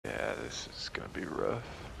This is gonna be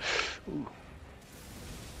rough. Ooh.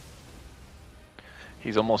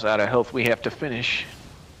 He's almost out of health. We have to finish.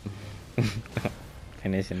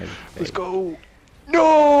 Finishing his Let's go.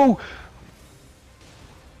 No!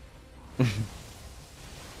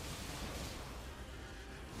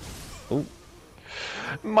 Ooh.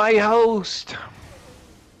 My host.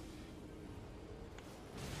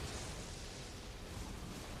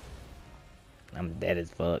 I'm dead as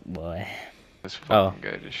fuck, boy. This fucking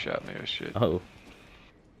guy just shot me with shit. Oh.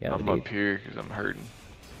 Yeah, I'm up here because I'm hurting.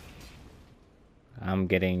 I'm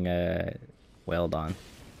getting welled on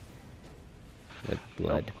with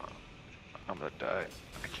blood. Nope. I'm gonna die.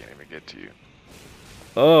 I can't even get to you.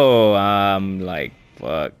 Oh, I'm like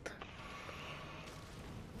fucked.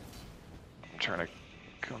 I'm trying to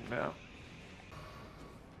come down.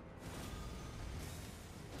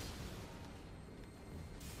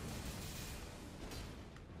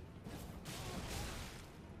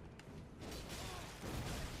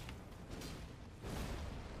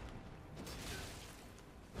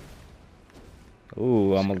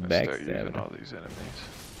 Ooh, almost Start using backstabbing. all these enemies.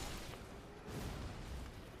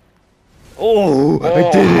 Oh,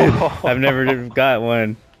 I did it! I've never got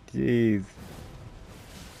one. Jeez.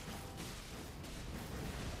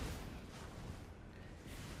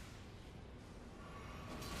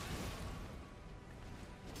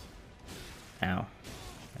 Ow.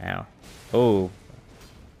 Ow. Oh.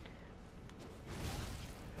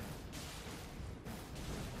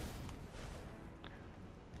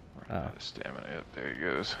 Running out of stamina. Yep, there he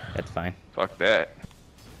goes. That's fine. Fuck that.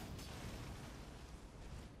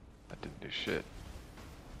 That didn't do shit.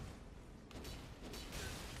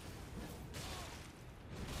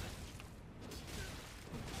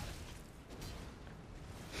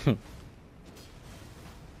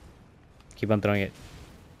 Keep on throwing it.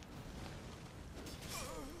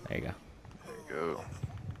 There you go. There you go.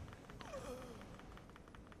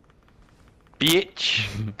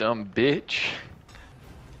 Bitch! Dumb bitch.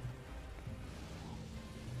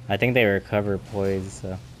 I think they recover poise,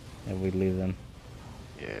 so if we leave them.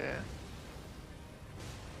 Yeah.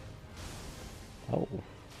 Oh.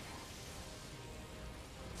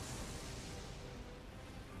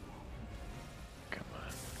 Come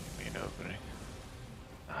on. Give me an opening.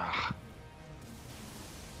 Ah.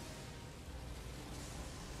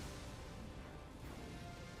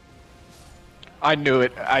 I knew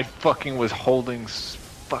it. I fucking was holding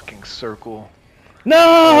fucking circle. No!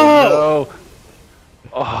 Oh no!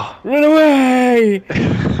 Oh. Run away!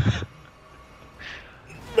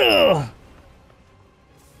 No!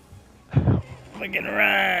 Fucking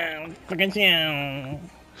run! Fucking show!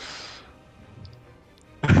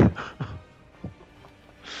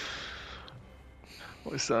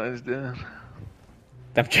 What size down?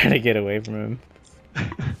 I'm trying to get away from him.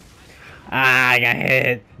 Ah, I got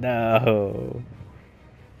hit! No!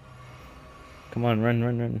 Come on, run,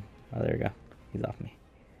 run, run. Oh, there we go. He's off me.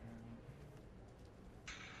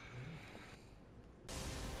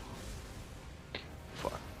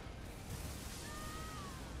 Fuck.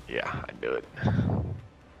 Yeah, I knew it.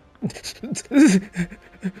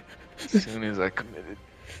 As soon as I committed.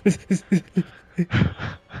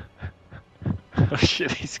 Oh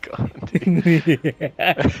shit, he's gone, dude.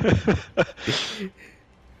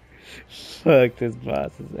 Fuck this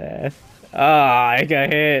boss's ass. Ah, I got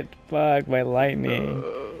hit. Fuck, my lightning.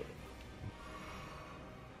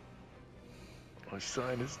 My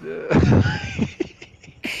sign is dead.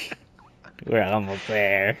 We're almost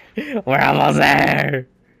there. We're almost there.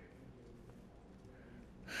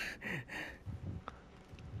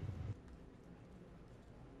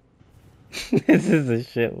 This is a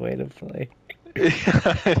shit way to play.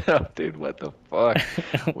 I know, dude, what the fuck?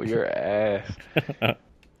 Well, you're ass.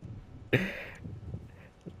 This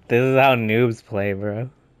is how noobs play, bro.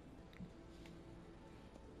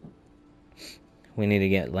 We need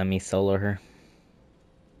to let me solo her.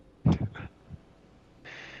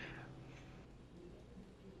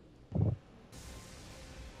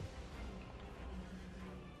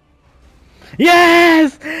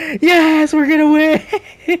 Yes! Yes, we're gonna win!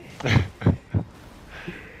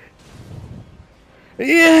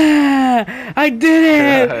 Yeah! I did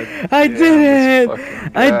it! God I damn, did it! this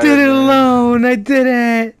fucking I guy, did it man. alone! I did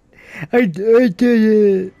it! I did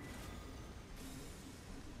it!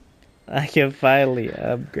 I can finally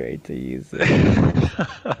upgrade to use it.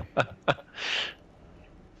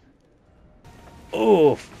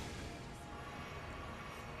 Oof!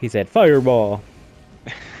 He said fireball.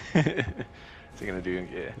 Is he gonna do?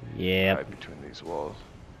 Yeah. Yeah. Right between these walls.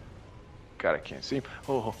 God, I can't see him.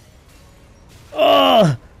 Oh.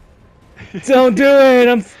 Oh! Don't do it!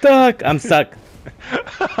 I'm stuck! I'm stuck.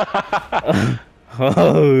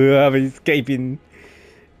 Oh, I'm escaping.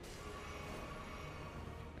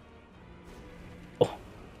 Oh,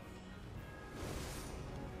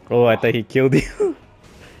 oh, I thought he killed you.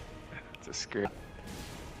 It's a scary.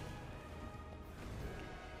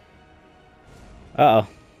 Uh oh.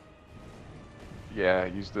 Yeah,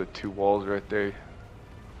 use the 2 walls right there.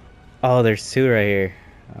 Oh, there's two right here.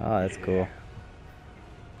 Oh, that's Yeah. cool.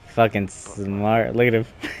 Fucking smart. Look at him.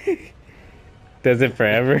 Does it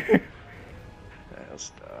forever? I'll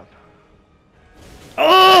stop.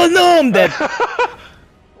 Oh no, I'm dead.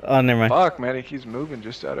 Oh, never mind. Fuck, man, he keeps moving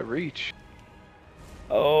just out of reach.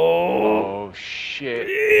 Oh. Oh,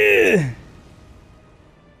 shit.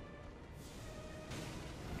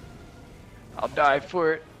 I'll die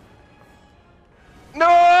for it.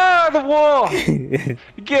 No, the wall!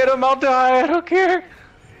 Get him, I'll die, I don't care.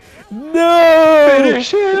 No!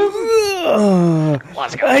 Finish him!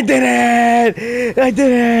 Let's go. I did it! I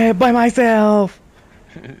did it by myself!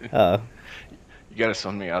 Uh-oh. You gotta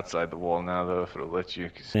summon me outside the wall now, though, if it'll let you.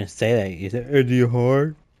 I didn't say that. You said, is he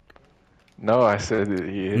hard? No, I said that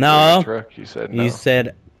he hit No. like a truck. You said no. You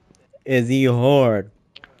said, is he hard?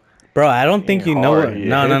 Bro, I don't think you know what... He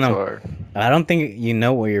No. hits hard. I don't think you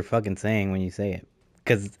know what you're fucking saying when you say it.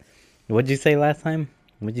 Because, what'd you say last time?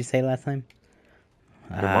 Your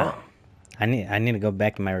mom. I need to go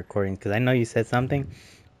back in my recordings because I know you said something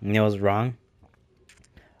and it was wrong.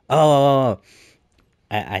 Oh,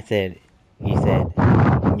 I said, you said,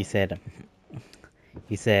 Oh, you said,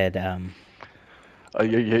 you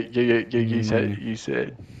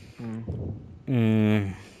said.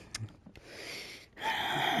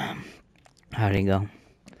 How'd it go?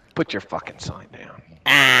 Put your fucking sign down.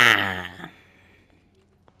 Ah!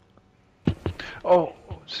 Oh,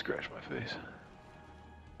 scratch my face.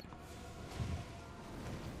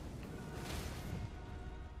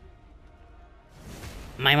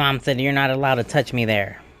 My mom said you're not allowed to touch me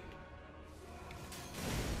there.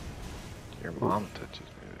 Your mom touches me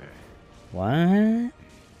there. What?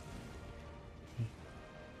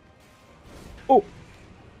 Oh!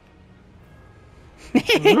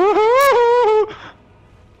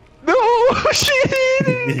 No,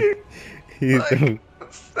 shit!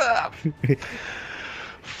 Stop!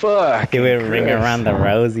 Fuck! He would ring around the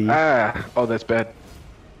rosy. Ah! Oh, that's bad.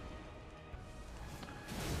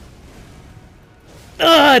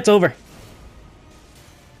 Ah, it's over.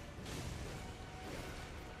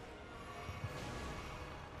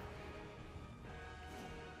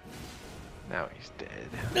 Now he's dead.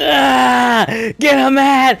 Ah! Get him,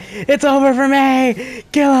 Matt! It's over for me!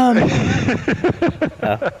 Kill him!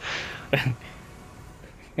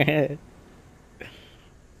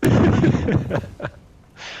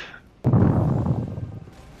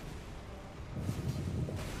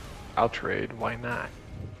 I'll trade. Why not?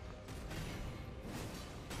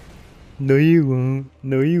 No, you won't.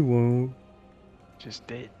 No, you won't. Just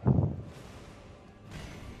did.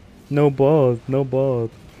 No balls. No balls.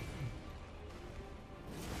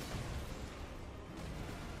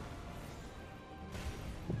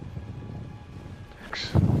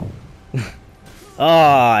 Oh,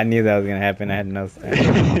 I knew that was gonna happen. I had no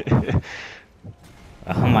stand.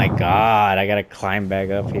 Oh my god, I gotta climb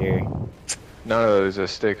back up here. No, there's a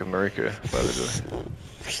stake of Marika by the door.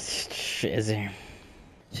 Is there?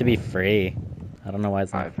 Should be free. I don't know why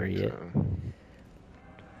it's not free yet.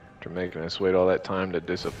 After making us wait all that time to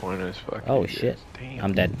disappoint us, fuck. Oh shit. Damn.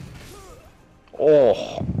 I'm dead.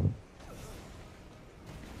 Oh.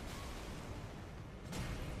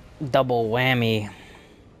 Double whammy.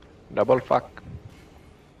 Double fuck.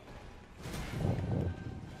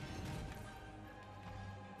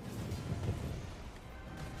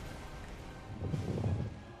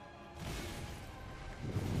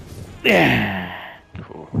 Yeah.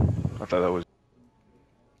 Cool. I thought that was.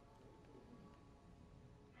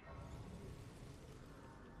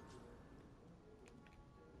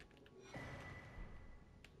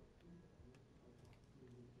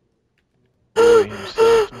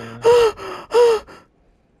 Himself, man.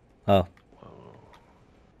 Oh.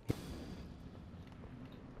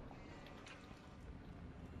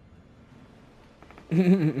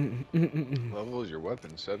 Level is your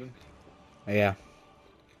weapon 7? Yeah. Yeah,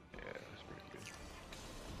 that's pretty good.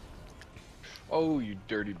 Oh, you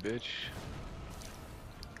dirty bitch.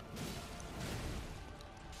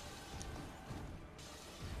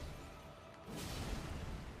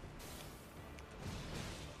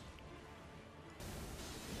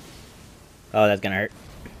 Oh, that's gonna hurt.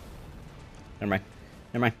 Never mind.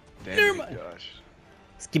 Never mind. Damn my gosh.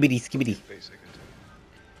 Skibbity, skibbity. Basic attack.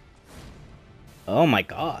 Oh my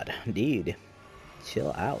god, dude.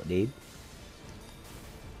 Chill out, dude.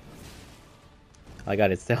 I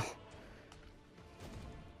got it still.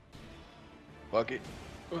 Fuck it.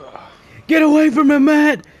 Ugh. Get away from him,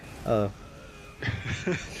 Matt! Oh.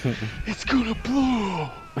 It's gonna blow!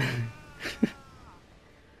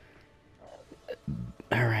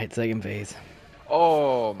 Alright, second phase.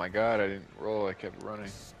 Oh my god, I didn't roll, I kept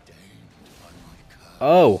running.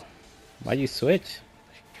 Oh! Why'd you switch?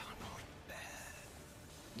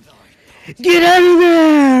 Get out of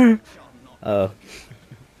there! Oh.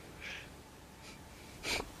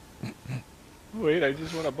 Wait, I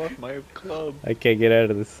just want to buff my club. I can't get out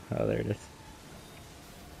of this. Oh, there it is.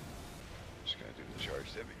 Just gonna do the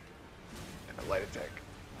charge heavy. And a light attack.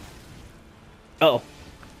 Oh.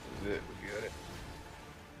 That's it, we got it.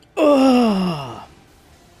 Oh!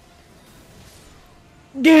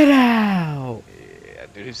 Get out! Yeah,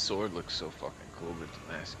 dude, his sword looks so fucking cool with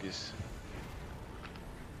Damascus.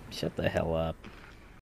 Shut the hell up.